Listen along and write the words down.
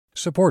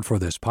Support for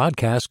this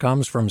podcast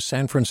comes from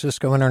San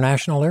Francisco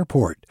International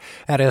Airport.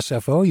 At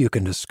SFO, you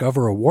can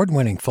discover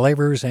award-winning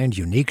flavors and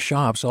unique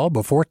shops all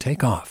before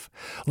takeoff.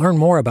 Learn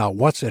more about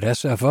what's at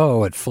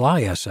SFO at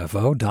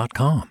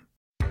flysfo.com.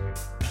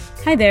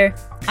 Hi there,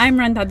 I'm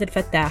Rand Abdel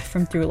Fattah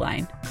from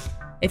Throughline.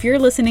 If you're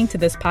listening to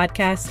this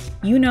podcast,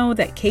 you know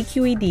that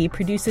KQED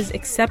produces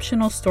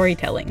exceptional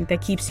storytelling that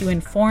keeps you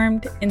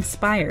informed,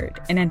 inspired,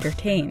 and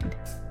entertained.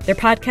 Their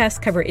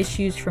podcasts cover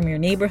issues from your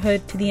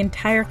neighborhood to the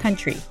entire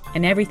country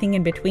and everything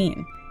in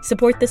between.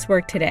 Support this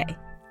work today.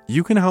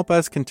 You can help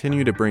us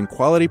continue to bring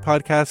quality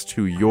podcasts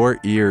to your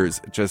ears.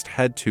 Just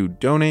head to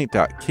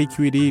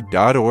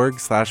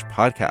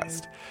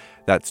donate.kqed.org/podcast.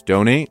 That's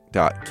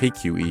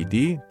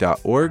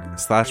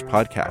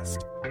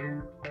donate.kqed.org/podcast.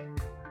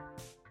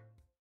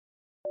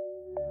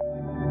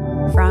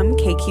 From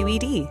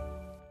KQED.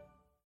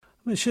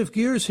 I'm going to shift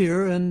gears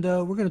here, and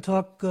we're going to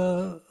talk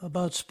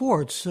about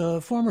sports.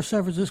 Former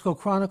San Francisco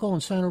Chronicle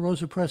and Santa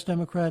Rosa Press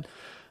Democrat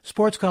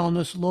sports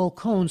columnist Lowell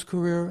Cohn's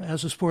career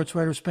as a sports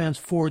writer spans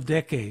 4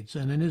 decades,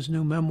 and in his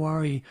new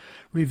memoir, he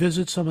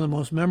revisits some of the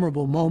most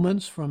memorable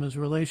moments from his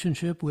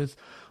relationship with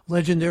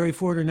legendary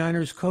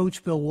 49ers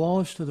coach Bill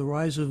Walsh to the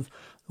rise of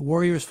the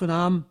Warriors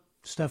phenom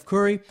Steph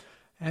Curry.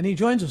 And he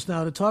joins us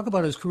now to talk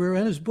about his career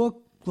and his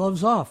book,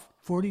 Gloves Off,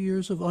 40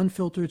 Years of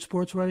Unfiltered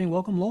Sports Writing.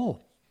 Welcome,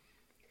 Lowell.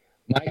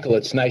 Michael,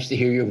 it's nice to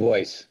hear your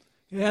voice.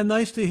 Yeah,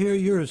 nice to hear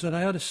yours. And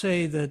I ought to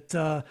say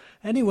that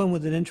anyone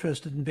with an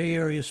interest in Bay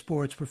Area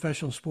sports,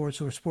 professional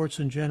sports, or sports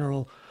in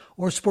general,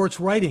 or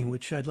sports writing,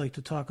 which I'd like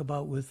to talk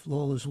about with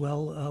Lowell as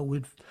well,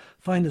 would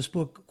find this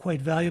book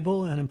quite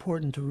valuable and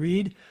important to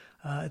read.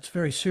 It's a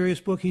very serious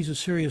book. He's a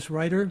serious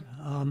writer.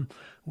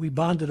 We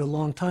bonded a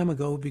long time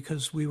ago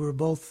because we were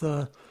both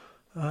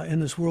in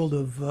this world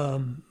of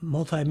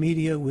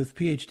multimedia with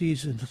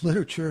PhDs in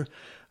literature,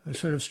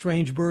 sort of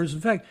strange birds.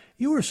 In fact,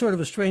 you were sort of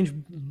a strange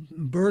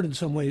bird in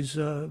some ways.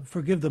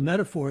 Forgive the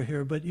metaphor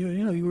here, but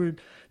you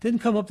didn't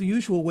come up the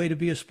usual way to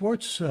be a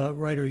sports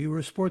writer. You were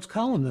a sports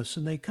columnist,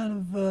 and they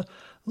kind of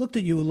looked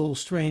at you a little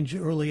strange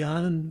early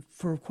on, and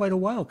for quite a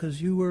while,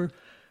 because you were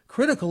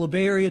critical of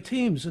Bay Area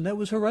teams, and that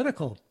was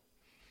heretical.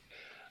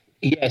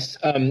 Yes,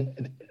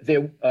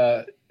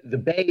 the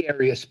Bay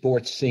Area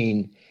sports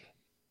scene,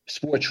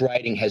 sports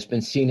writing has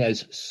been seen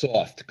as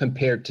soft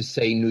compared to,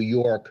 say, New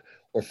York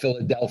or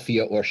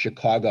Philadelphia or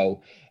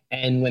Chicago.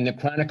 And when the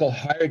Chronicle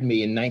hired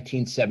me in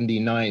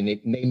 1979,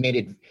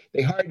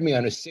 they hired me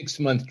on a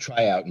 6-month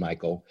tryout,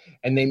 Michael,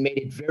 and they made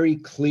it very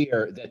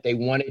clear that they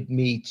wanted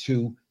me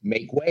to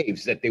make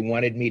waves, that they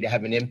wanted me to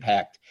have an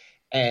impact.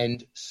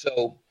 And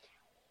so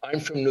I'm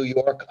from New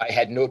York. I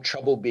had no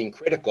trouble being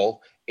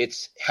critical.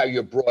 It's how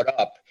you're brought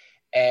up.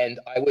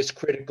 And I was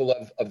critical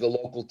of the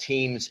local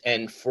teams.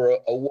 And for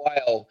a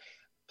while,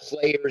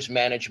 players,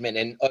 management,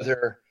 and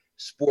other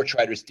sports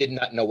writers did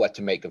not know what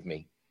to make of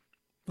me.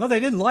 Well, they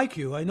didn't like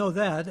you. I know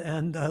that.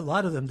 And a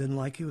lot of them didn't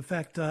like you. In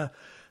fact,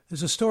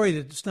 there's a story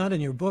that's not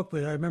in your book,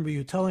 but I remember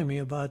you telling me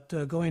about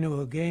going to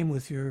a game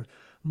with your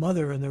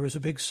mother, and there was a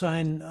big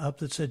sign up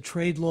that said,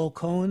 "Trade Lowell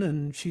Cohn,"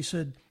 and she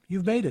said,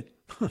 "You've made it."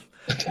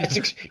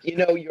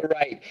 You're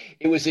right.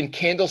 It was in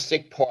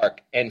Candlestick Park,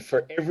 and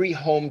for every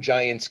home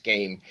Giants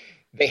game,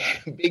 they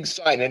had a big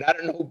sign, and I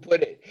don't know who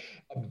put it,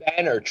 a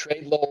banner,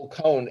 "Trade Lowell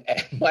Cohn,"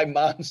 and my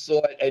mom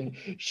saw it, and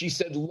she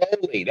said,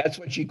 "Lowly," that's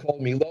what she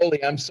called me,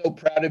 "Lowly, I'm so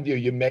proud of you,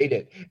 you made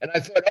it." And I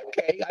thought,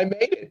 okay, I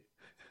made it.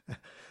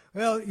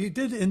 Well, you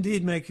did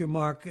indeed make your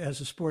mark as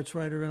a sports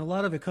writer, and a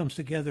lot of it comes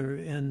together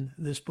in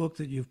this book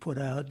that you've put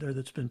out, or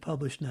that's been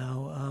published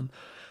now.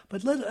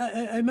 But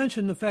I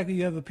mentioned the fact that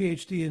you have a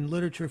PhD in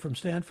literature from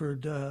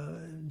Stanford,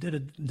 did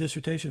a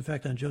dissertation, in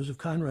fact, on Joseph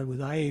Conrad with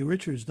I.A.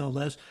 Richards, no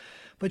less.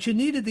 But you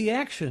needed the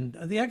action.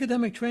 The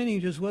academic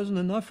training just wasn't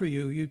enough for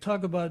you. You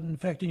talk about, in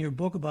fact, in your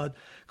book, about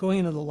going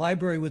into the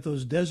library with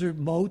those desert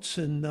moats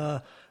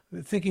and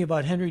thinking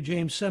about Henry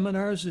James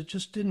seminars. It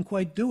just didn't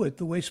quite do it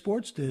the way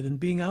sports did, and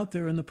being out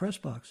there in the press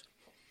box.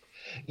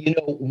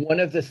 One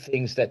of the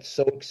things that's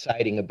so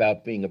exciting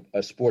about being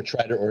a sports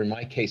writer, or in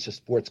my case, a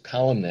sports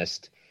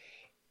columnist,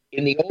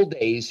 in the old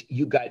days,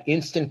 you got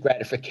instant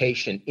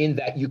gratification in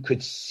that you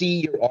could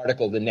see your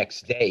article the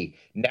next day.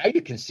 Now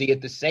you can see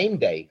it the same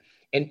day.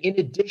 And in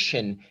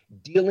addition,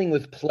 dealing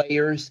with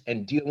players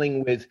and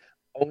dealing with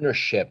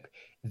ownership,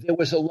 there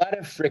was a lot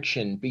of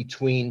friction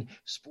between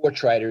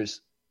sports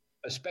writers,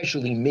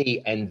 especially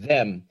me and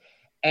them.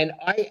 And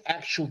I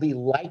actually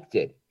liked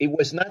it. It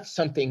was not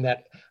something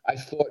that I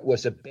thought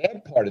was a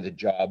bad part of the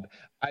job.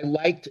 I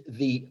liked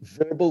the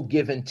verbal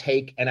give and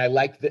take, and I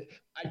liked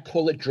I'd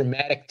call it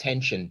dramatic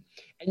tension.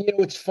 And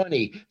it's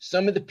funny,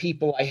 some of the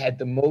people I had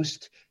the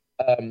most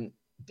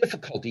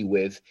difficulty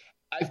with,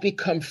 I've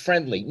become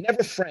friendly,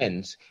 never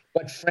friends,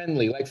 but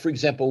friendly. Like, for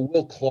example,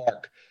 Will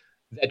Clark,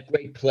 that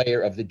great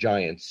player of the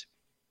Giants.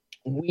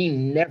 We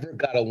never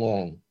got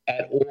along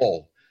at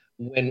all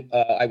when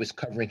I was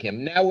covering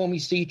him. Now, when we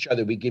see each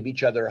other, we give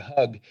each other a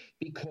hug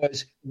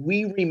because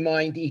we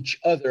remind each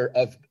other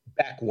of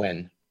back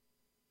when.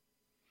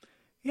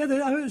 Yeah,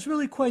 I was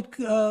really quite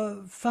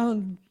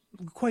found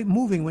quite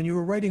moving when you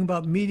were writing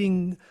about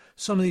meeting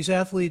some of these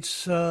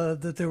athletes,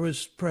 that there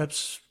was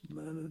perhaps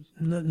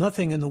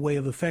nothing in the way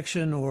of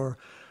affection or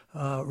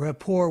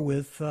rapport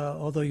with,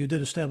 although you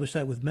did establish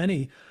that with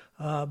many.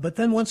 But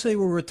then once they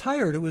were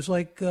retired, it was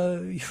like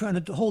you're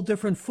on a whole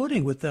different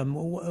footing with them.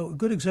 A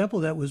good example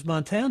of that was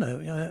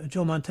Montana,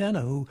 Joe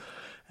Montana, who,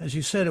 as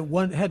you said,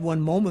 had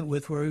one moment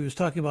with where he was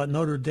talking about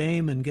Notre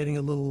Dame and getting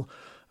a little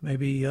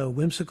maybe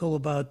whimsical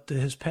about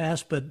his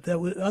past, but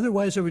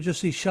otherwise there were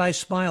just these shy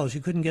smiles.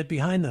 You couldn't get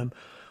behind them.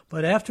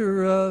 But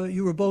after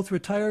you were both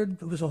retired,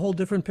 it was a whole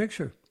different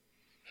picture.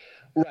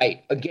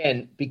 Right.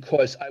 Again,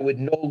 because I would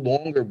no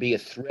longer be a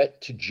threat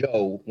to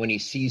Joe when he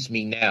sees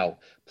me now.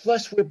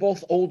 Plus, we're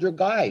both older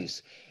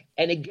guys.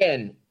 And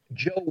again,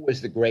 Joe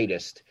was the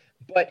greatest,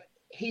 but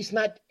he's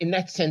not, in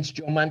that sense,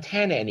 Joe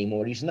Montana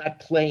anymore. He's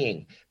not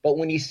playing. But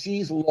when he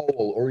sees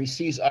Lowell or he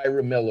sees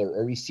Ira Miller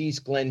or he sees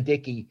Glenn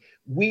Dickey,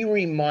 we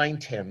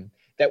remind him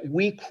that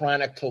we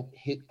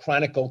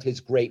chronicled his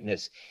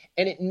greatness.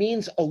 And it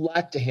means a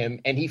lot to him,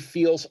 and he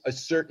feels a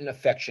certain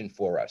affection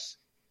for us.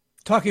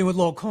 Talking with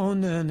Lowell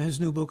Cohn, and his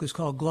new book is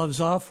called Gloves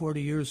Off,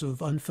 40 Years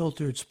of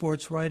Unfiltered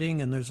Sports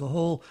Writing, and there's a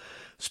whole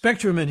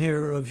spectrum in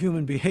here of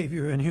human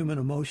behavior and human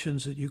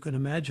emotions that you can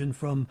imagine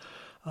from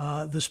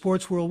the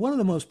sports world. One of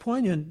the most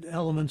poignant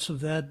elements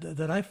of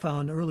that I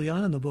found early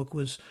on in the book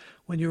was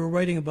when you were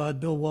writing about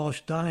Bill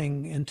Walsh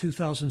dying in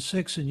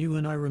 2006, and you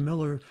and Ira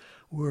Miller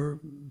were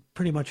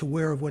pretty much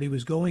aware of what he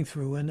was going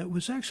through, and it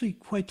was actually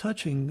quite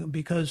touching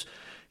because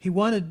he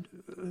wanted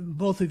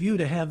both of you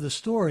to have the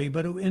story,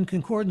 but in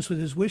concordance with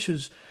his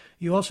wishes,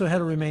 you also had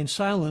to remain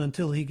silent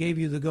until he gave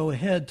you the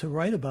go-ahead to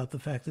write about the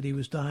fact that he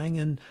was dying.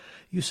 And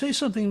you say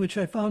something which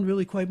I found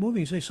really quite moving.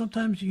 You say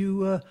sometimes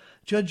you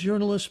judge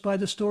journalists by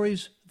the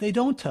stories they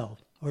don't tell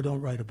or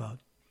don't write about.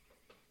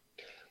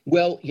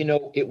 Well,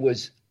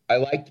 I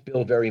liked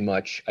Bill very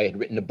much. I had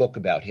written a book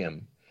about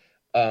him.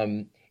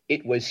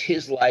 It was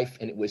his life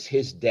and it was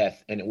his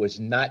death, and it was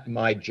not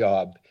my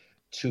job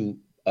to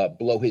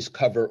blow his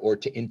cover or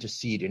to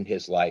intercede in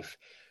his life.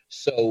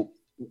 So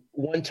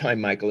one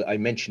time, Michael, I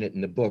mentioned it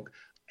in the book,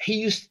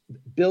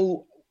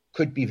 Bill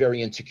could be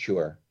very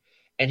insecure,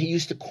 and he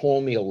used to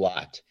call me a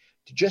lot,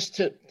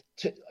 to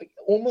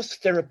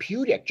almost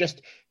therapeutic,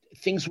 just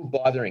things were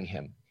bothering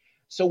him.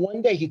 So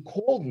one day he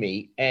called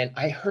me and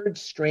I heard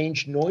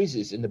strange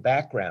noises in the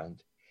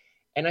background.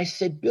 And I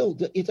said, Bill,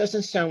 it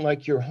doesn't sound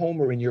like you're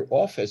home or in your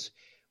office.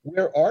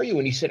 Where are you?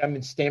 And he said, I'm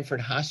in Stanford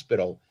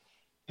Hospital.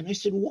 And I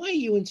said, why are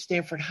you in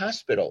Stanford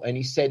Hospital? And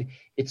he said,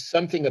 it's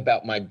something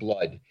about my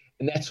blood.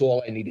 And that's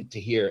all I needed to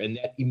hear. And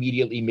that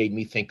immediately made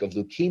me think of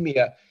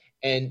leukemia.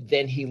 And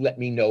then he let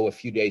me know a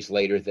few days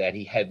later that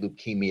he had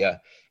leukemia.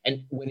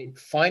 And when it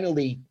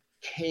finally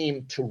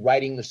came to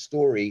writing the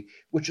story,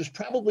 which was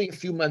probably a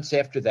few months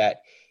after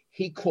that,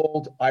 he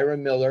called Ira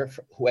Miller,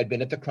 who had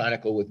been at the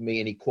Chronicle with me,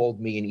 and he called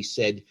me and he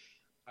said,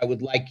 I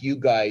would like you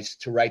guys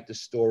to write the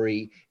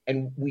story.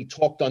 And we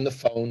talked on the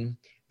phone,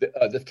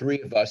 the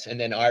three of us, and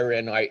then Ira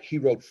and I, he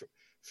wrote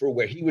for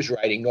where he was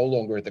writing, no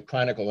longer at the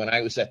Chronicle, and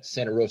I was at the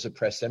Santa Rosa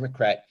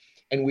Press-Democrat,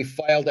 and we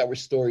filed our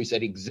stories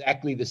at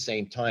exactly the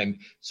same time,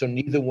 so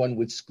neither one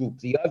would scoop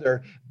the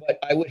other. But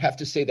I would have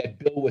to say that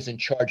Bill was in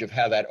charge of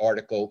how that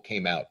article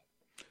came out.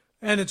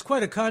 And it's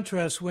quite a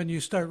contrast when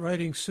you start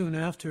writing soon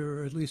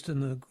after, or at least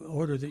in the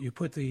order that you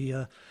put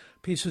the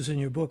pieces in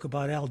your book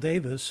about Al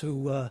Davis,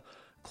 who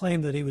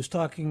claimed that he was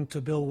talking to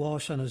Bill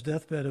Walsh on his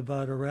deathbed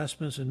about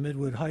Erasmus and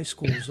Midwood High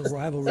Schools, the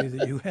rivalry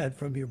that you had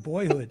from your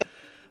boyhood.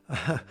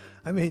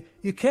 I mean,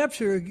 you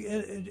capture,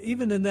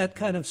 even in that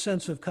kind of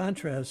sense of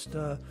contrast,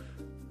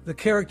 the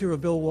character of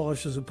Bill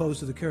Walsh as opposed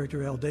to the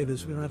character of Al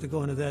Davis. We don't have to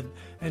go into that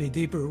any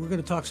deeper. We're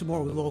going to talk some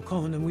more with Lowell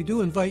Cohn, and we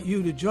do invite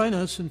you to join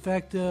us. In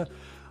fact,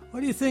 what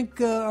do you think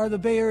are the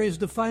Bay Area's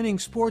defining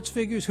sports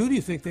figures? Who do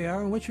you think they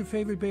are? And what's your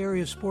favorite Bay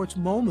Area sports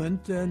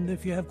moment? And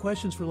if you have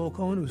questions for Lowell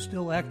Cohn, who's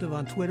still active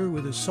on Twitter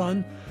with his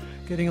son,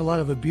 getting a lot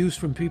of abuse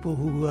from people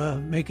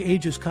who make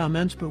ageist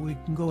comments, but we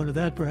can go into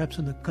that perhaps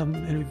in the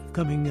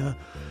coming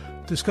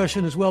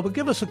discussion as well. But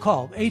give us a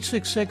call,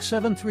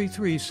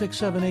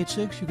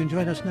 866-733-6786. You can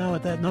join us now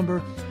at that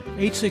number,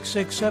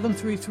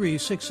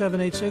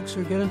 866-733-6786,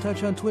 or get in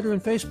touch on Twitter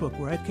and Facebook.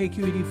 We're at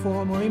KQED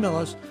Forum, or email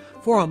us,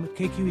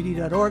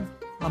 forum@kqed.org.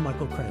 I'm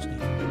Michael Krasny.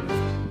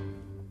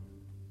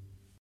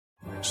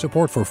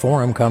 Support for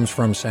Forum comes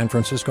from San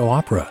Francisco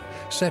Opera.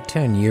 Set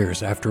 10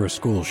 years after a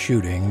school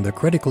shooting, the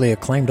critically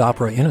acclaimed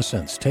opera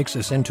Innocence takes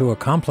us into a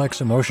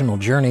complex emotional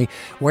journey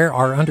where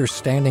our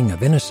understanding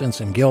of innocence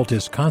and guilt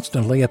is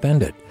constantly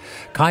upended.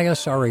 Kaya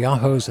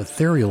Sariaho's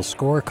ethereal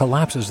score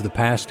collapses the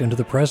past into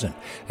the present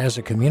as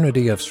a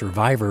community of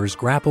survivors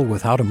grapple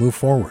with how to move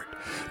forward.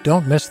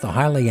 Don't miss the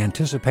highly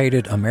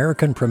anticipated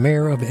American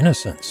premiere of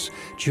Innocence,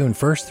 June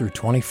 1st through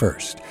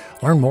 21st.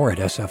 Learn more at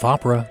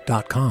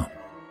sfopera.com.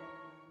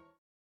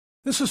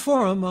 This is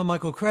Forum. I'm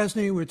Michael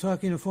Krasny. We're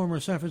talking to former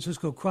San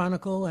Francisco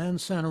Chronicle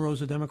and Santa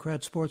Rosa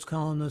Democrat sports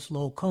columnist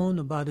Lowell Cohn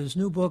about his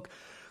new book,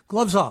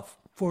 Gloves Off,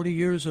 40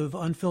 Years of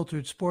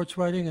Unfiltered Sports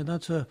Writing. And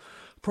that's a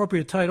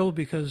appropriate title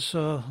because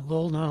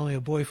Lowell, not only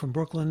a boy from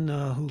Brooklyn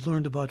who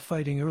learned about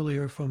fighting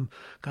earlier from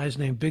guys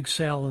named Big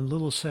Sal and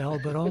Little Sal,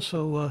 but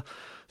also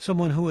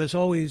someone who has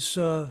always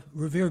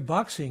revered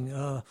boxing,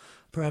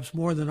 perhaps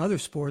more than other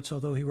sports,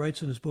 although he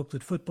writes in his book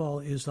that football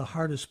is the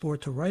hardest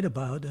sport to write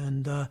about.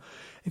 And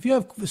if you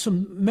have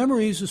some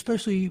memories,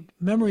 especially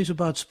memories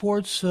about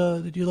sports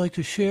that you'd like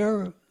to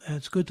share,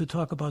 it's good to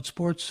talk about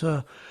sports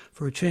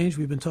for a change.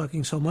 We've been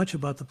talking so much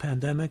about the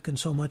pandemic and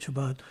so much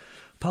about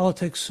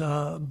politics,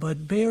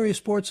 but Bay Area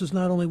sports is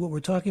not only what we're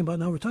talking about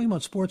now, we're talking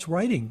about sports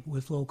writing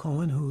with Lowell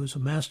Cohen, who is a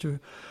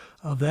master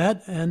of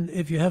that. And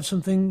if you have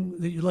something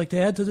that you'd like to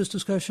add to this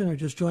discussion or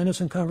just join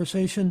us in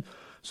conversation,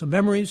 some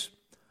memories,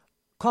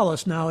 call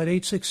us now at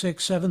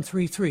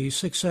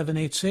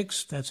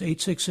 866-733-6786. That's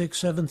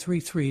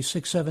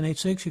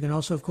 866-733-6786. You can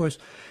also, of course,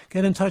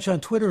 get in touch on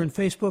Twitter and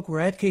Facebook.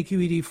 We're at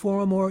KQED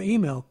Forum, or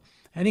email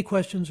any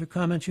questions or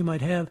comments you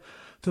might have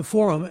to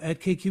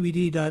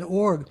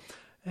forum@kqed.org.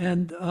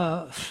 And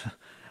it's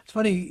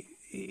funny,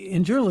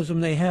 in journalism,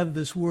 they have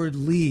this word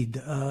lead,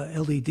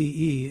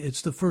 L-E-D-E.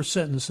 It's the first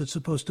sentence that's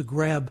supposed to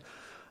grab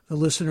the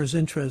listener's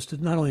interest,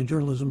 not only in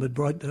journalism, but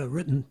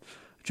written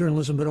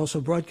journalism, but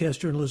also broadcast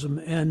journalism.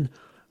 And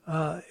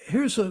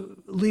here's a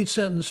lead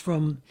sentence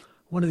from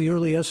one of the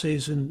early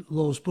essays in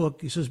Lowell's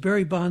book. He says,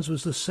 Barry Bonds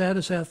was the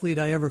saddest athlete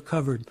I ever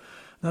covered.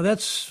 Now,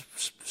 that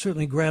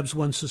certainly grabs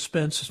one's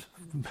suspense.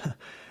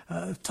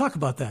 Talk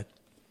about that.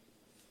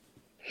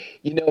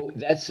 You know,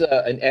 that's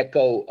an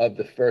echo of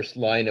the first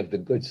line of The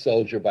Good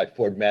Soldier by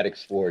Ford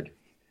Madox Ford.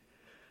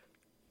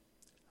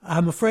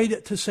 I'm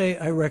afraid to say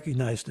I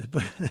recognized it,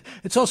 but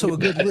it's also a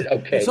good lead.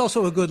 Okay. It's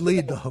also a good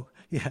lead, though.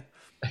 Yeah.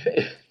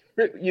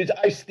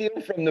 I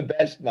steal from the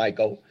best,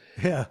 Michael.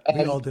 Yeah,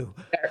 we all do.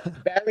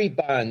 Barry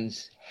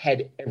Bonds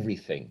had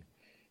everything.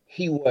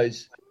 He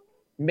was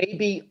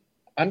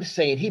I'm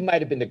saying he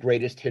might have been the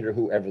greatest hitter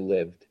who ever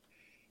lived.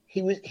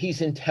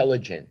 He's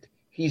intelligent.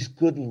 He's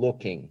good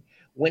looking.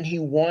 When he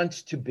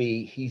wants to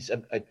be, he's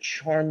a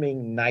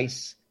charming,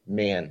 nice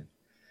man.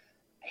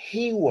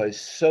 He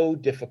was so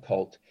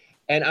difficult.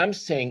 And I'm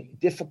saying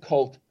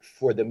difficult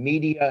for the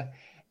media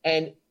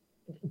and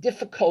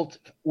difficult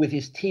with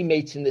his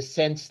teammates in the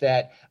sense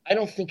that I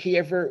don't think he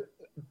ever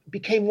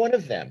became one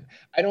of them.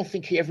 I don't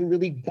think he ever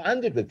really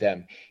bonded with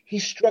them. He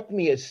struck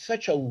me as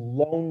such a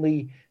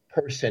lonely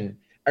person.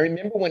 I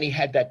remember when he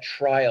had that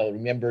trial,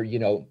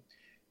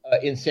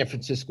 in San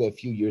Francisco a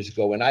few years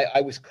ago, and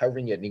I was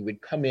covering it, and he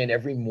would come in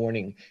every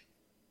morning.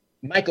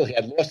 Michael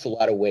had lost a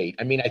lot of weight.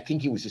 I mean, I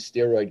think he was a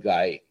steroid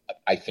guy.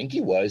 I think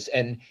he was.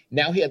 And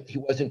now he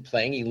wasn't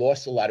playing. He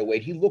lost a lot of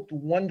weight. He looked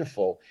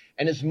wonderful.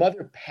 And his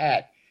mother,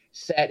 Pat,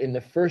 sat in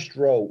the first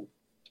row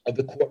of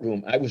the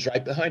courtroom. I was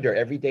right behind her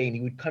every day, and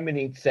he would come in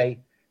and he'd say,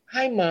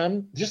 "Hi,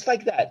 Mom," just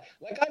like that,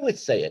 like I would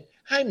say it.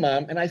 "Hi,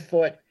 Mom." And I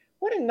thought,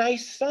 what a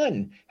nice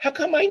son. How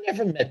come I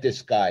never met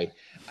this guy?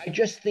 I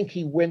just think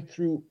he went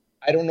through,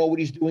 I don't know what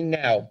he's doing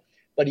now,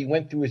 but he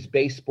went through his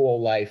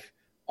baseball life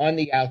on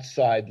the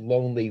outside,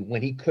 lonely,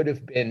 when he could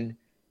have been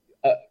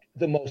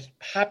the most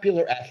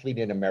popular athlete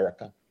in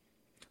America.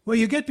 Well,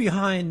 you get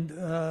behind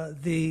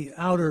the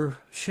outer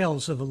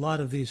shells of a lot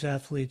of these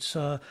athletes.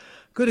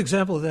 Good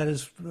example of that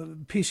is a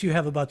piece you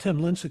have about Tim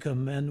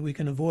Lincecum, and we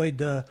can avoid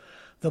the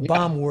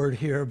bomb word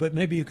here, but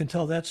maybe you can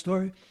tell that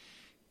story.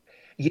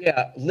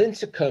 Yeah,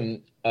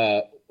 Lincecum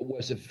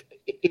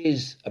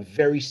is a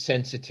very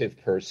sensitive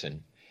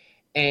person,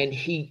 and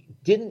he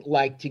didn't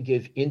like to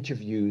give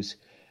interviews.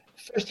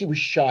 First, he was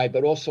shy,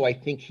 but also I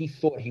think he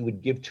thought he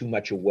would give too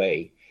much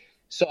away.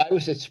 So I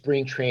was at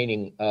spring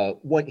training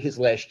his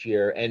last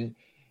year, and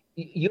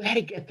you had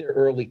to get there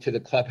early to the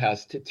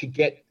clubhouse to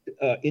get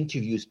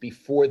interviews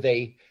before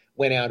they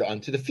went out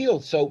onto the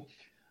field. So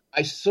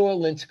I saw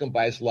Lincecum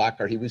by his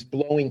locker. He was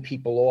blowing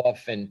people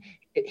off, and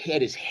he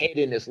had his head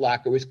in his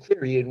locker. It was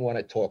clear he didn't want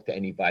to talk to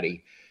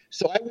anybody.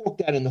 So I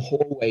walked out in the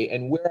hallway,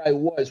 and where I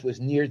was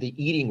near the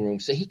eating room.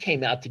 So he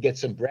came out to get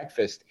some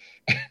breakfast.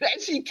 And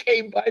as he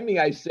came by me,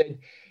 I said,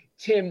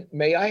 "Tim,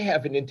 may I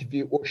have an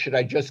interview, or should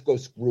I just go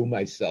screw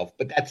myself?"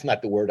 But that's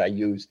not the word I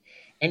used.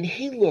 And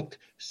he looked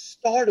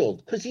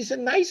startled because he's a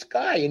nice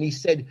guy. And he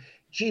said,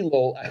 "Gee,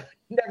 Lowell, I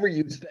would never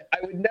use that.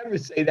 I would never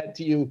say that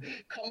to you.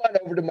 Come on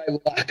over to my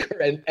locker."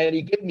 And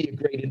he gave me a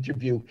great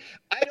interview.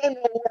 I don't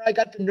know where I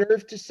got the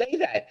nerve to say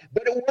that,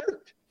 but it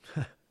worked.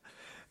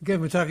 Again,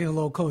 we're talking to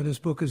Lowell Cohen. His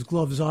book is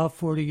Gloves Off,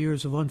 40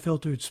 Years of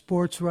Unfiltered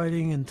Sports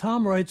Writing. And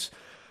Tom writes,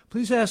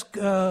 please ask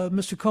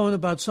Mr. Cohen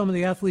about some of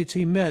the athletes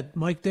he met.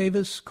 Mike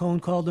Davis, Cohen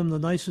called him the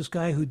nicest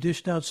guy who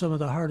dished out some of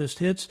the hardest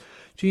hits.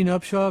 Gene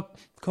Upshaw,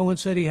 Cohen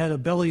said he had a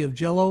belly of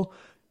jello.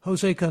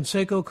 Jose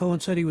Canseco, Cohen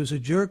said he was a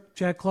jerk.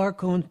 Jack Clark,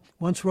 Cohen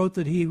once wrote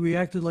that he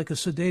reacted like a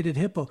sedated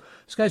hippo.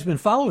 This guy's been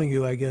following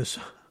you, I guess.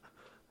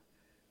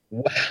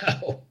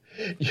 Wow.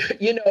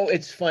 You know,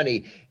 it's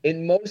funny.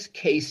 In most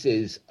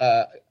cases,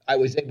 I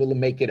was able to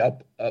make it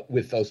up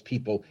with those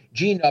people.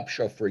 Gene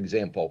Upshaw, for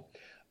example.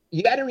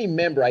 You got to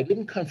remember, I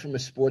didn't come from a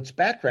sports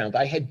background.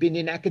 I had been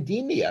in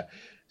academia.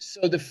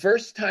 So the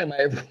first time I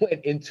ever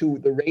went into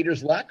the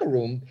Raiders locker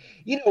room,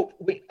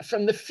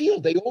 from the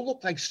field, they all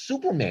looked like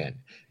Superman.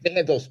 They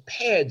had those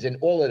pads and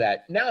all of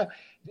that. Now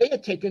they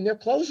had taken their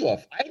clothes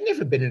off. I'd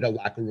never been in a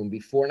locker room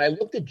before. And I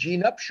looked at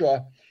Gene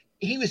Upshaw.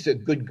 He was a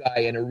good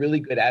guy and a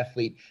really good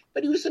athlete,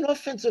 but he was an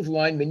offensive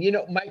lineman.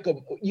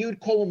 Michael, you'd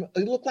call him,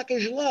 he looked like a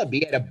schlub.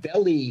 He had a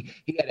belly,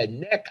 he had a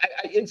neck.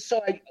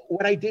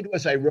 What I did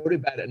was I wrote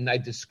about it and I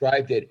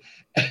described it.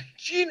 And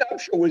Gene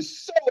Upshaw was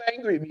so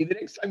angry at me. The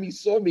next time he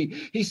saw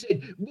me, he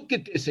said, look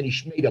at this. And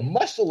he made a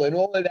muscle and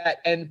all of that.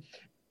 And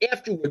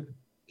afterward,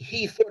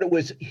 he thought it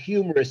was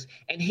humorous.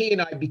 And he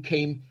and I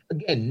became,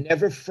 again,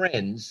 never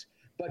friends,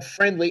 but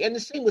friendly. And the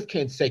same with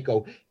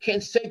Canseco.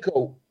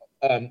 Canseco,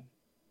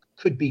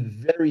 could be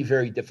very,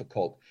 very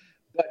difficult.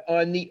 But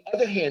on the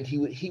other hand,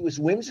 he was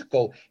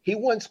whimsical. He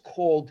once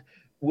called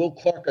Will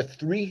Clark a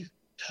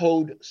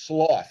three-toed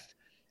sloth.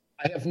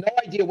 I have no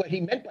idea what he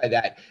meant by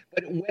that,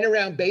 but it went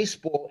around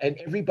baseball and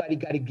everybody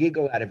got a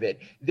giggle out of it.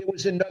 There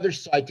was another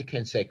side to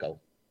Canseco.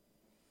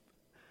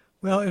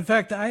 Well, in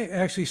fact, I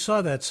actually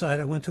saw that side.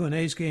 I went to an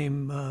A's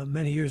game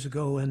many years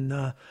ago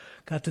and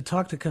got to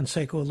talk to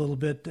Canseco a little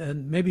bit.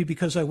 And maybe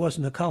because I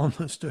wasn't a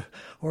columnist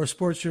or a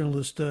sports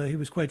journalist, he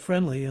was quite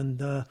friendly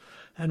and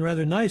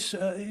rather nice.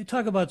 You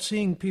talk about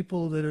seeing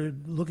people that are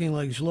looking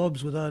like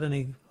schlubs without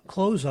any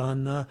clothes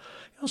on. You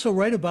also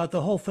write about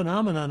the whole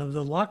phenomenon of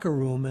the locker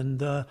room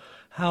and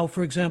how,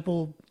 for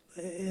example,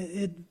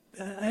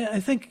 I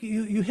think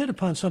you hit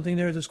upon something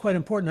there that's quite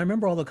important. I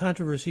remember all the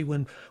controversy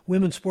when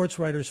women sports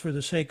writers, for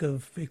the sake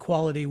of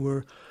equality,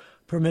 were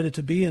permitted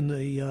to be in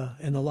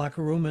the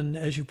locker room. And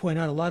as you point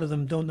out, a lot of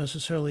them don't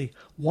necessarily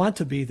want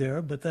to be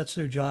there, but that's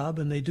their job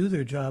and they do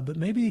their job. But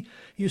maybe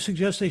you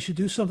suggest they should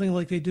do something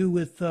like they do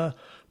with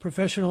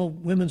professional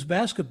women's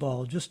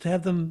basketball, just to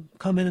have them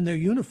come in their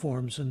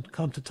uniforms and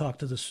come to talk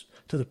to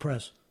the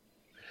press.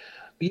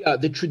 Yeah,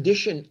 the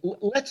tradition,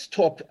 let's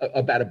talk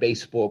about a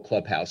baseball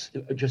clubhouse,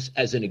 just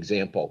as an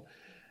example.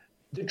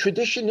 The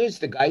tradition is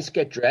the guys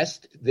get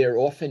dressed. They're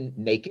often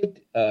naked.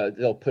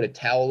 They'll put a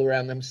towel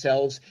around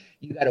themselves.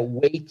 You got to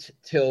wait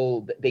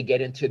till they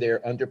get into their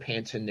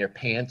underpants and their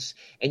pants,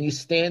 and you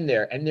stand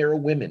there, and there are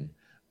women,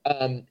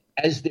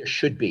 as there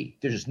should be.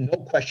 There's no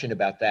question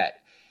about that.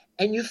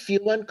 And you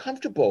feel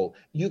uncomfortable.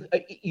 You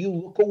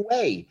look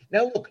away.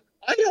 Now, look,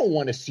 I don't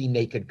want to see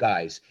naked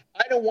guys.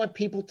 I don't want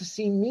people to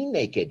see me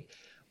naked.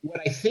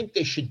 What I think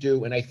they should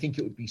do, and I think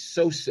it would be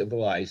so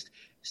civilized,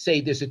 say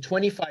there's a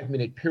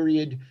 25-minute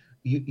period,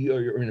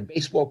 you're in a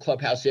baseball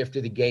clubhouse after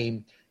the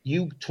game,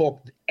 you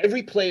talk,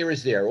 every player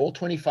is there, all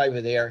 25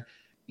 are there,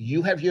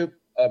 you have your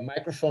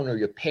microphone or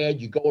your pad,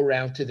 you go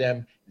around to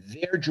them,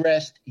 they're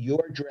dressed,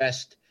 you're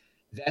dressed,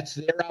 that's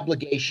their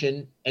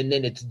obligation, and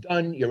then it's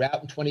done, you're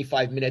out in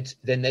 25 minutes,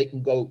 then they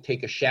can go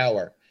take a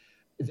shower.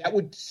 That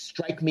would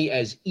strike me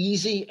as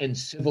easy and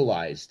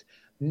civilized.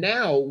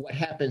 Now, what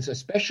happens,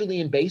 especially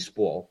in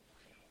baseball,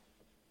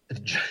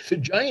 the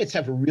Giants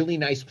have a really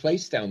nice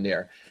place down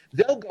there.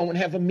 They'll go and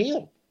have a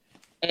meal.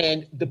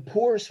 And the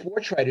poor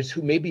sports writers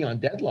who may be on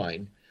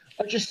deadline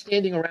are just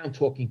standing around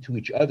talking to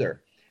each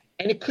other.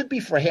 And it could be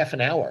for half an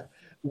hour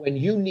when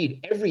you need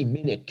every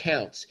minute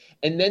counts.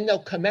 And then they'll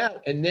come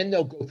out and then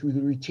they'll go through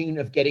the routine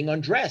of getting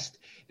undressed.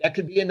 That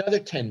could be another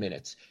 10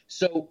 minutes.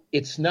 So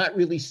it's not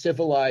really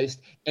civilized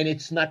and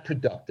it's not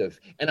productive.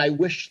 And I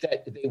wish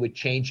that they would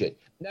change it.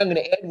 Now I'm going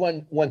to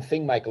add one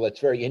thing, Michael, that's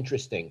very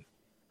interesting.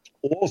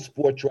 All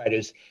sports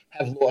writers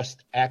have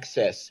lost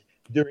access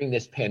during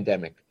this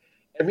pandemic.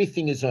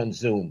 Everything is on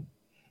Zoom.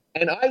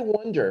 And I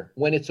wonder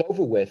when it's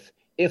over with,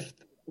 if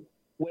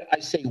I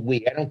say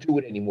we, I don't do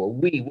it anymore,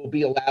 we will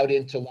be allowed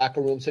into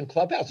locker rooms and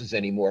clubhouses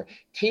anymore.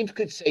 Teams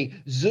could say,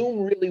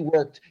 Zoom really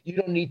worked. You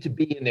don't need to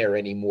be in there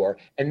anymore.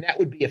 And that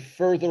would be a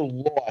further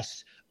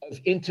loss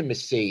of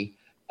intimacy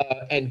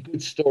and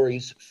good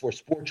stories for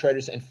sports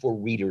writers and for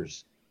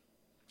readers.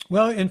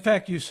 Well, in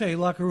fact, you say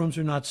locker rooms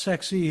are not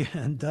sexy,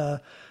 and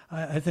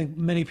I think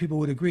many people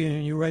would agree.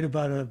 And you write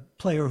about a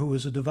player who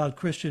was a devout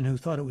Christian who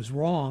thought it was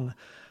wrong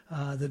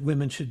that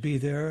women should be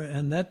there,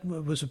 and that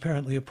was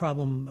apparently a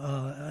problem.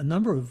 A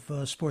number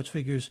of sports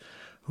figures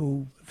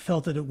who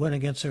felt that it went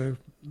against their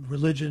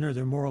religion or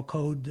their moral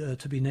code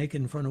to be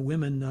naked in front of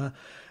women.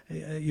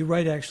 You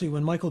write, actually,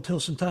 when Michael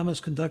Tilson Thomas,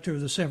 conductor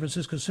of the San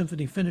Francisco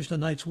Symphony, finished the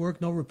night's work,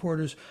 no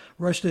reporters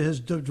rushed to his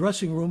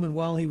dressing room, and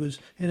while he was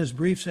in his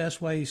briefs,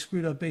 asked why he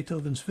screwed up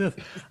Beethoven's Fifth.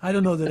 I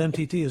don't know that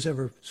MTT has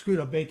ever screwed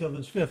up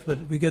Beethoven's Fifth,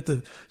 but we get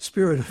the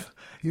spirit of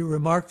your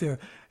remark there.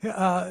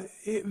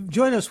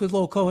 Join us with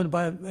Lowell Cohen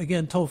by,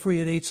 again, toll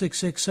free at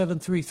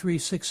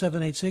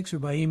 866-733-6786 or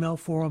by email,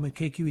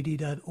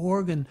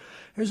 forum@kqed.org. And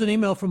here's an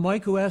email from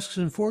Mike who asks,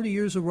 in 40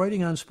 years of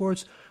writing on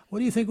sports, what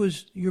do you think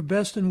was your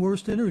best and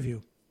worst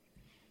interview?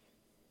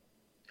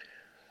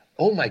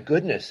 Oh, my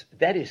goodness.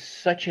 That is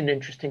such an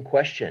interesting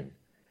question.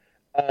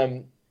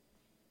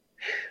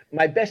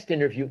 My best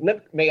interview,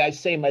 may I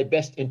say my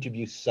best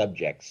interview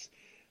subjects,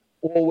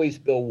 always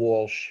Bill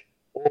Walsh,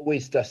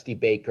 always Dusty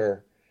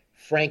Baker,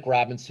 Frank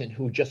Robinson,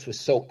 who just was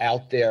so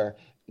out there,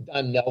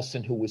 Don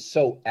Nelson, who was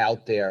so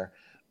out there,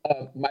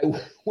 My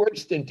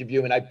worst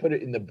interview, and I put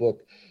it in the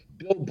book,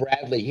 Bill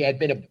Bradley, he had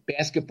been a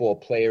basketball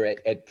player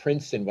at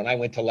Princeton when I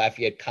went to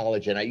Lafayette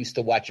College, and I used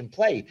to watch him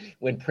play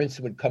when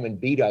Princeton would come and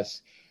beat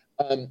us.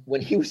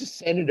 When he was a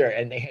senator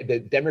and they had the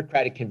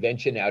Democratic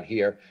convention out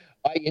here,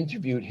 I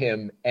interviewed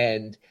him,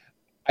 and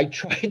I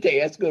tried to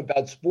ask him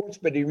about sports,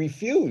 but he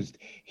refused.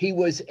 He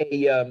was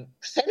a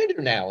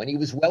senator now, and he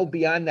was well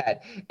beyond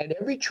that. And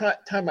every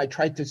time I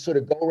tried to sort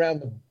of go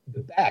around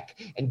the back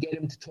and get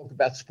him to talk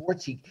about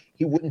sports, he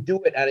wouldn't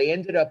do it. And I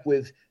ended up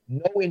with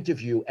no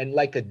interview. And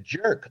like a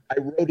jerk, I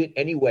wrote it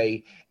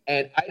anyway.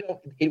 And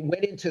it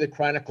went into the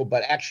Chronicle,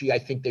 but actually I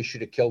think they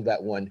should have killed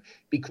that one,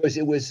 because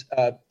it was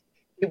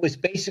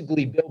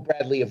basically Bill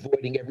Bradley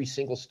avoiding every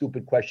single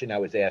stupid question I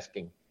was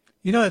asking.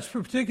 You know, it's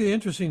particularly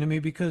interesting to me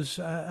because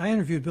I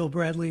interviewed Bill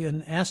Bradley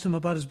and asked him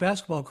about his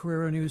basketball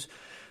career, and he was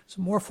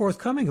more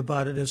forthcoming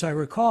about it, as I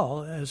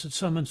recall, as it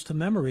summons to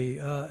memory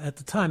at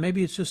the time.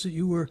 Maybe it's just that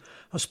you were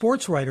a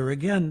sports writer.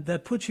 Again,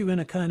 that puts you in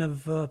a kind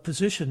of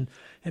position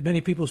in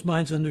many people's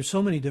minds under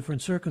so many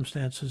different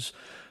circumstances.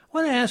 I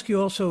want to ask you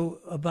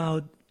also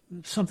about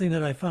something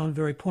that I found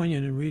very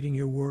poignant in reading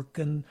your work,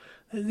 and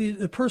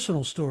the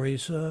personal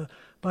stories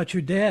about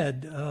your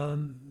dad,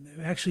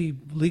 actually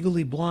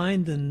legally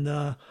blind, and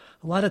a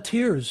lot of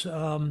tears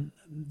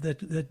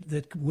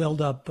that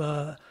welled up.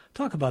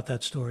 Talk about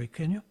that story,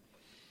 can you?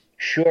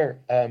 Sure.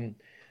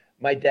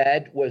 My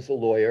dad was a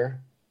lawyer.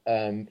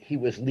 He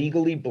was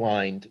legally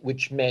blind,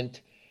 which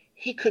meant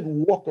he could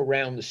walk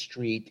around the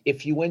street.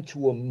 If you went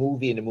to a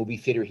movie in a movie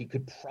theater, he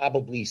could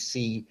probably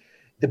see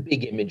the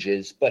big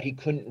images, but he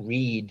couldn't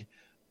read.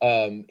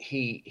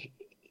 He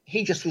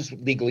just was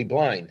legally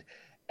blind.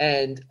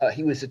 And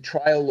he was a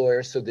trial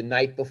lawyer, so the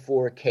night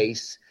before a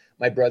case,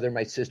 my brother,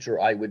 my sister,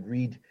 I would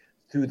read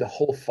through the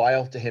whole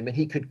file to him, and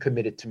he could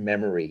commit it to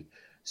memory.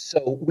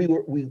 So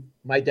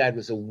my dad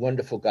was a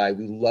wonderful guy.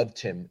 We loved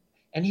him,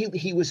 and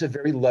he was a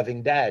very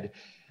loving dad.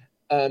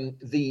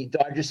 The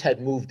Dodgers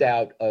had moved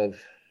out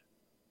of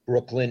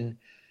Brooklyn.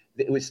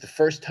 It was the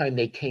first time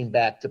they came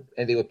back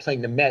and they were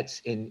playing the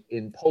Mets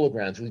in Polo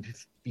Grounds. It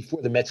was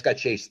before the Mets got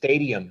Shea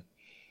Stadium.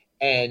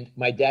 And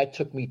my dad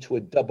took me to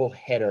a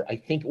doubleheader. I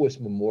think it was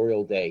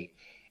Memorial Day.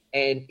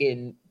 And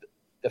in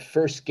the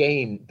first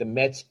game, the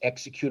Mets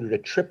executed a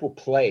triple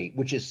play,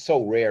 which is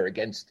so rare,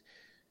 against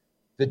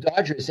the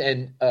Dodgers.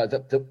 And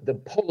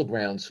the Polo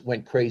Grounds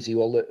went crazy,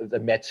 all the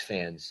Mets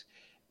fans.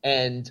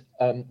 And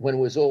when it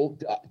was all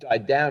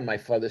died down, my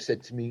father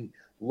said to me,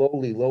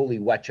 "Lowly,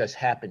 what just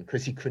happened?"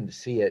 Because he couldn't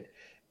see it.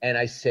 And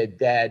I said,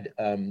 "Dad,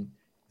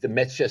 the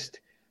Mets just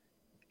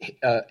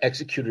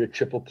executed a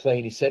triple play."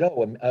 And he said,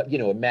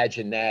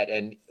 imagine that.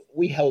 And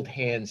we held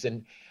hands,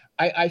 and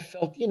I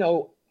felt,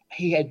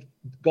 he had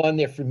gone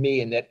there for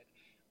me and that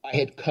I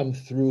had come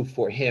through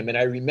for him. And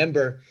I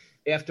remember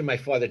after my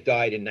father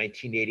died in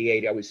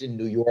 1988, I was in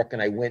New York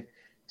and I went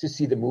to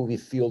see the movie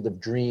Field of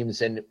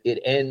Dreams. And it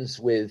ends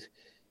with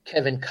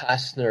Kevin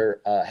Costner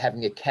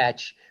having a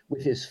catch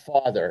with his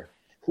father,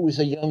 who is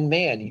a young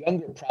man,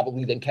 younger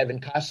probably than Kevin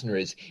Costner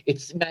is.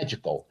 It's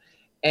magical.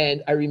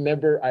 And I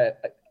remember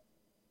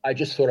I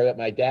just thought about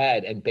my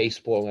dad and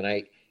baseball, and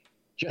I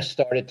just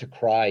started to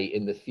cry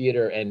in the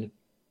theater. And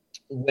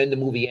when the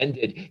movie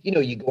ended,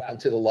 you go out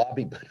into the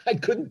lobby, but I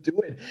couldn't do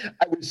it.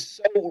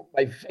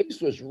 My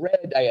face was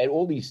red. I had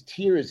all these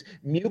tears.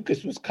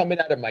 Mucus was coming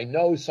out of my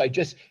nose. So I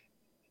just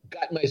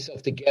got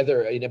myself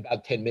together in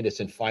about 10 minutes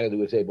and finally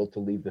was able to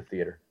leave the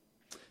theater.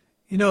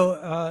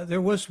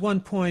 There was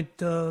one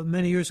point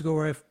many years ago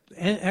where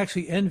I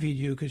actually envied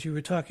you, because you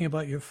were talking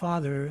about your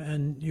father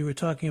and you were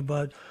talking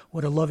about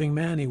what a loving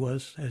man he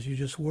was, as you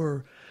just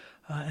were,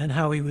 and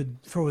how he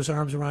would throw his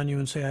arms around you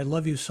and say, "I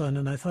love you, son."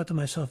 And I thought to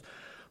myself,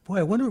 boy,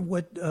 I wonder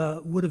what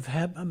would have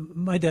happened.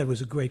 My dad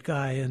was a great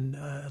guy, and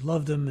I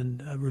loved him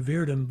and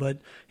revered him, but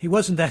he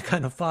wasn't that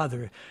kind of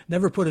father.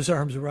 Never put his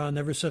arms around,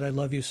 never said, "I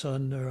love you,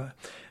 son."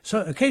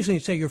 So occasionally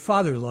he'd say, "Your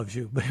father loves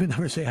you," but he would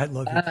never say, "I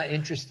love you."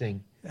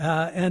 Interesting.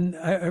 And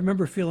I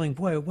remember feeling,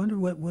 boy, I wonder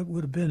what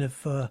would have been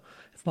if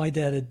my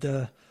dad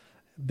had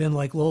been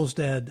like Lowell's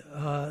dad.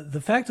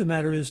 The fact of the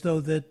matter is,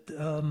 though,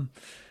 that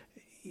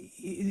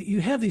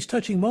you have these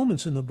touching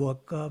moments in the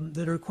book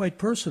that are quite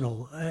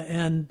personal,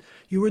 and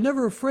you were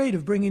never afraid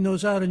of bringing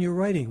those out in your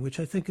writing, which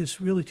I think is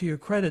really to your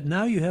credit.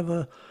 Now you have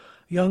a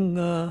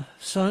young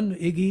son,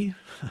 Iggy,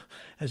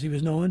 as he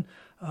was known,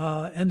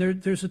 and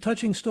there's a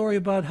touching story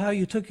about how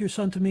you took your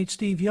son to meet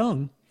Steve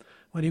Young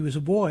when he was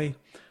a boy.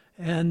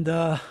 And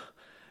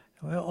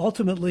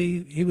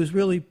ultimately, he was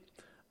really,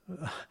 he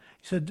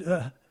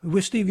said,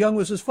 wish Steve Young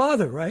was his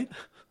father, right?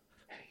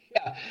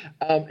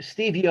 Yeah.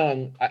 Steve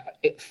Young,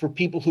 for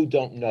people who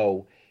don't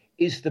know,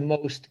 is the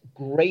most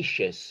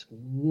gracious,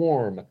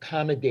 warm,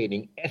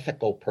 accommodating,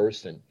 ethical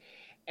person.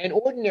 And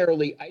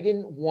ordinarily, I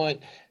didn't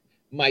want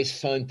my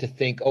son to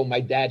think, "Oh,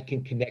 my dad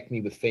can connect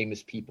me with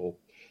famous people."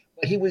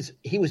 But he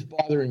was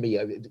bothering me,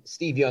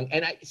 Steve Young.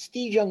 And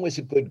Steve Young was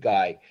a good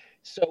guy.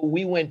 So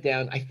we went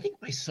down, I think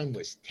my son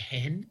was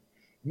 10,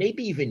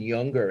 maybe even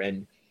younger.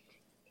 And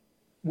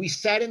we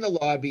sat in the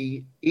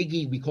lobby.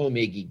 Iggy, we call him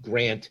Iggy,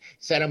 Grant,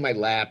 sat on my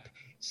lap.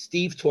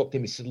 Steve talked to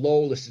him. He said,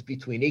 Lowell, this is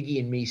between Iggy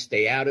and me.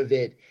 Stay out of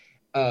it.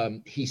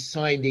 He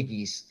signed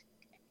Iggy's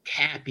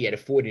cap. He had a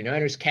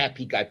 49ers cap.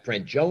 He got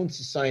Brent Jones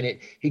to sign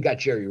it. He got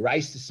Jerry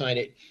Rice to sign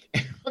it.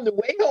 And on the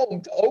way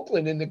home to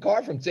Oakland in the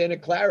car from Santa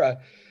Clara,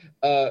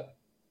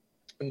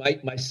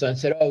 my son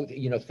said, oh,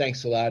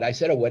 thanks a lot. I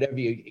said, oh, whatever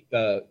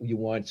you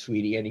want,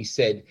 sweetie. And he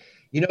said,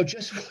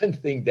 just one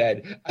thing,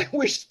 Dad, I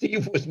wish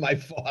Steve was my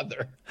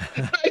father.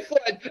 I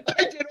thought,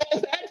 I did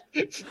all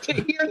that to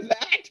hear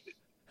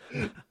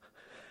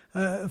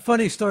that.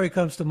 Funny story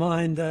comes to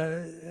mind.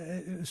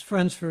 I was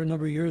friends for a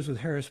number of years with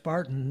Harris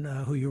Barton,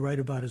 who you write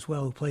about as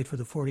well, who played for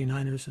the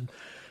 49ers in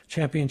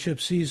championship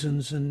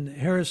seasons. And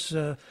Harris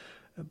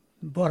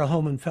bought a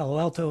home in Palo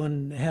Alto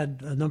and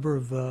had a number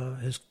of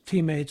his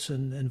teammates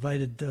and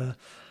invited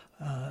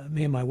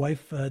me and my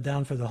wife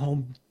down for the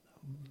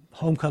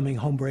homecoming,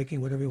 home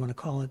breaking, whatever you want to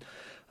call it.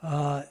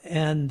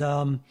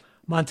 And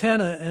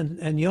Montana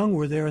and Young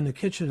were there in the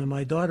kitchen, and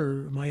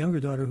my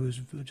younger daughter, who was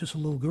just a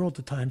little girl at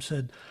the time,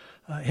 said,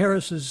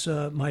 Harris is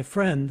my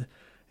friend.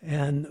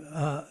 And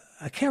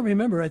I can't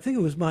remember, I think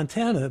it was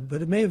Montana,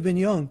 but it may have been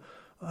Young.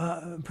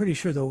 I'm pretty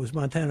sure, though, it was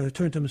Montana who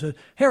turned to him and said,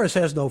 Harris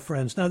has no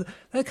friends. Now,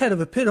 that kind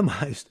of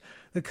epitomized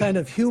the kind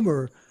of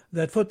humor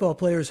that football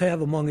players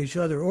have among each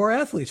other, or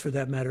athletes for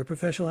that matter,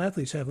 professional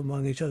athletes have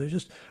among each other,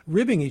 just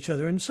ribbing each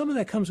other. And some of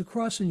that comes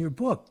across in your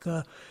book.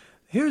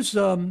 Here's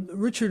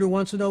Richard, who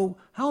wants to know,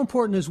 how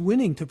important is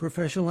winning to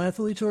professional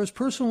athletes, or is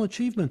personal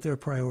achievement their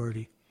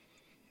priority?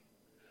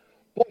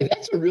 Boy,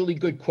 that's a really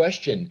good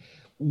question.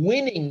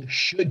 Winning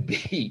should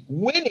be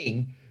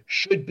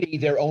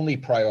their only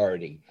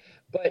priority.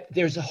 But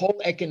there's a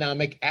whole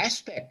economic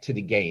aspect to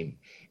the game.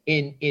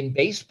 In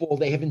baseball,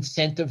 they have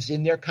incentives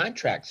in their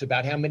contracts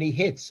about how many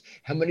hits,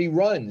 how many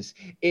runs.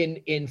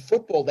 In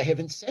football, they have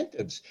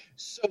incentives.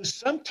 So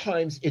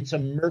sometimes it's a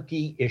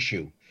murky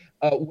issue,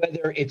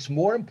 whether it's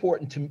more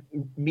important to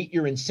meet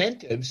your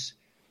incentives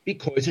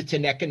because it's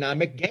an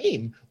economic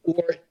game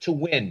or to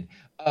win.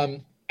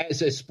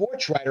 As a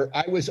sports writer,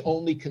 I was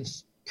only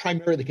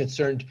primarily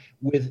concerned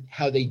with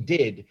how they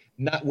did,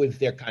 not with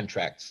their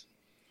contracts.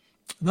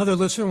 Another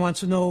listener wants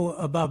to know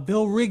about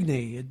Bill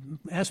Rigney.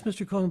 Ask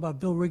Mr. Cohen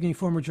about Bill Rigney,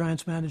 former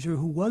Giants manager,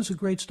 who was a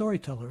great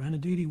storyteller, and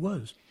indeed he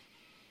was.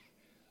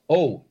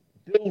 Oh,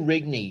 Bill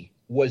Rigney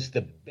was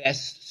the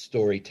best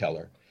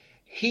storyteller.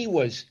 He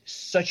was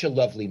such a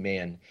lovely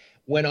man.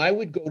 When I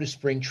would go to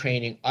spring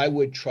training, I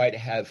would try to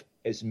have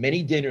as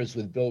many dinners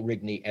with Bill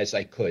Rigney as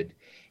I could.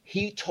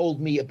 He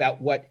told me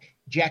about what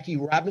Jackie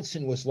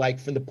Robinson was like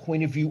from the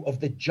point of view of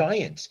the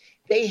Giants.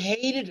 They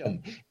hated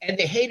him, and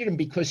they hated him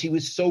because he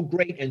was so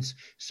great and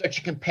such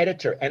a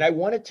competitor. And I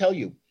want to tell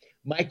you,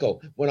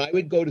 Michael, when I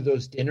would go to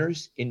those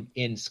dinners in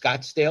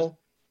Scottsdale,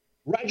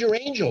 Roger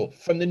Angel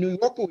from the New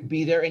Yorker would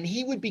be there, and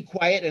he would be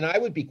quiet and I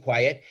would be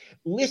quiet,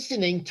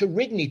 listening to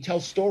Rigney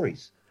tell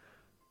stories.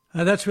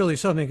 That's really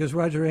something, because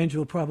Roger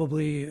Angel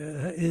probably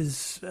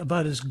is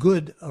about as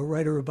good a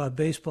writer about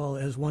baseball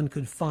as one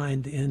could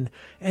find in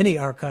any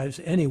archives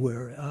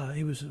anywhere.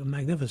 He was a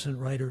magnificent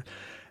writer,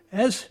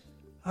 as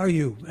are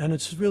you. And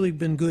it's really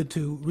been good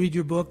to read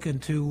your book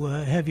and to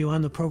have you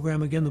on the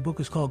program again. The book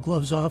is called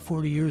Gloves Off,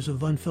 40 Years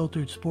of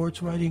Unfiltered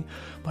Sports Writing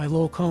by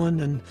Lowell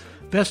Cohen. And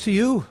best to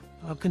you.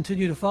 I'll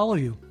continue to follow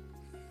you.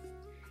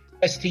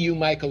 Best to you,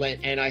 Michael,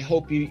 and I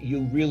hope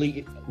you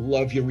really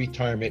love your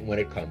retirement when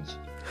it comes.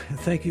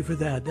 Thank you for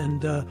that.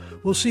 And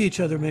we'll see each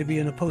other maybe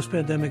in a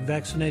post-pandemic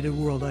vaccinated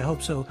world. I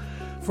hope so.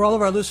 For all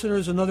of our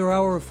listeners, another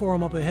hour of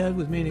Forum up ahead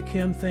with me and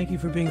Kim. Thank you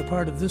for being a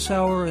part of this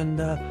hour,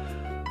 and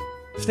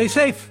stay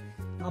safe.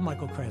 I'm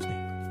Michael Krasny.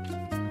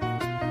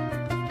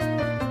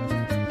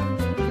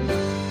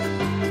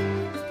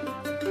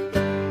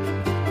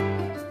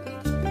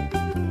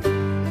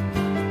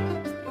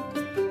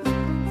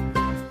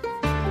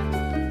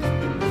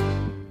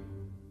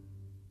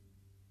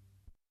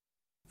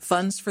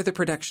 Funds for the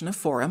production of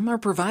Forum are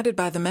provided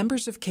by the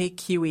members of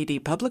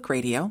KQED Public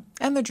Radio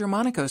and the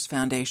Germanicos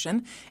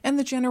Foundation and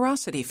the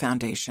Generosity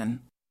Foundation.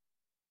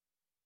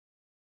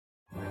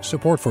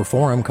 Support for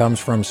Forum comes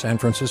from San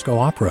Francisco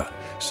Opera.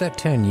 Set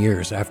 10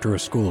 years after a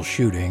school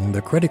shooting,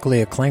 the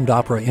critically acclaimed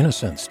opera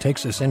Innocence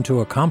takes us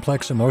into a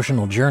complex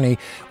emotional journey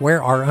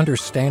where our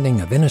understanding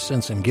of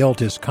innocence and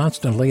guilt is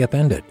constantly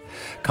upended.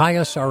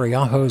 Kaya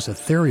Sariaho's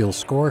ethereal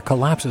score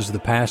collapses the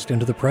past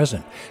into the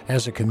present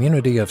as a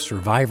community of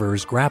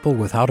survivors grapple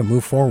with how to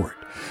move forward.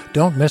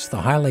 Don't miss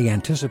the highly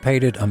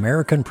anticipated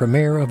American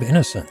premiere of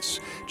Innocence,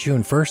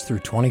 June 1st through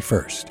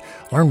 21st.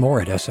 Learn more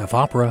at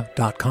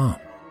sfopera.com.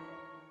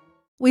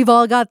 We've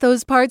all got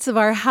those parts of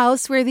our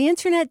house where the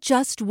internet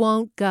just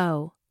won't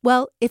go.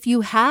 Well, if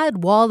you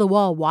had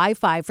wall-to-wall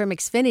Wi-Fi from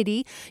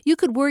Xfinity, you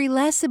could worry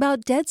less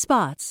about dead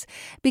spots.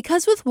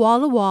 Because with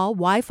wall-to-wall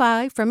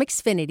Wi-Fi from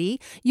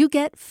Xfinity, you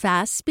get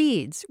fast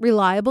speeds,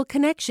 reliable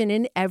connection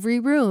in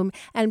every room,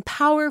 and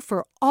power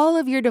for all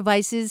of your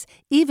devices,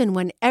 even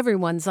when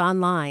everyone's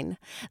online.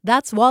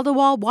 That's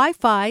wall-to-wall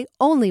Wi-Fi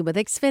only with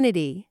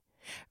Xfinity.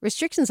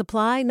 Restrictions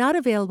apply, not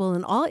available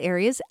in all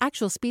areas.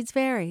 Actual speeds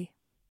vary.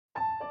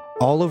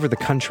 all over the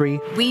country.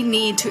 We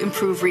need to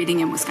improve reading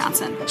in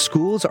Wisconsin.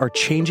 Schools are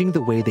changing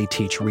the way they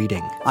teach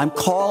reading. I'm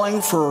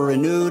calling for a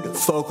renewed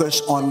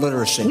focus on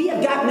literacy. We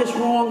have gotten this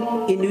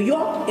wrong in New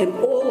York and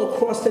all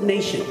across the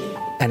nation.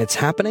 And it's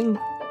happening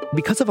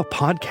because of a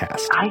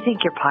podcast. I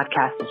think your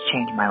podcast has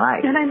changed my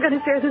life. And I'm going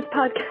to share this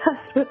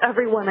podcast with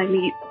everyone I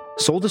meet.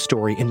 Sold a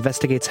Story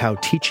investigates how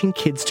teaching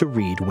kids to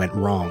read went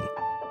wrong.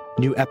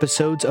 New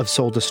episodes of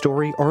Sold a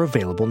Story are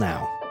available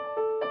now.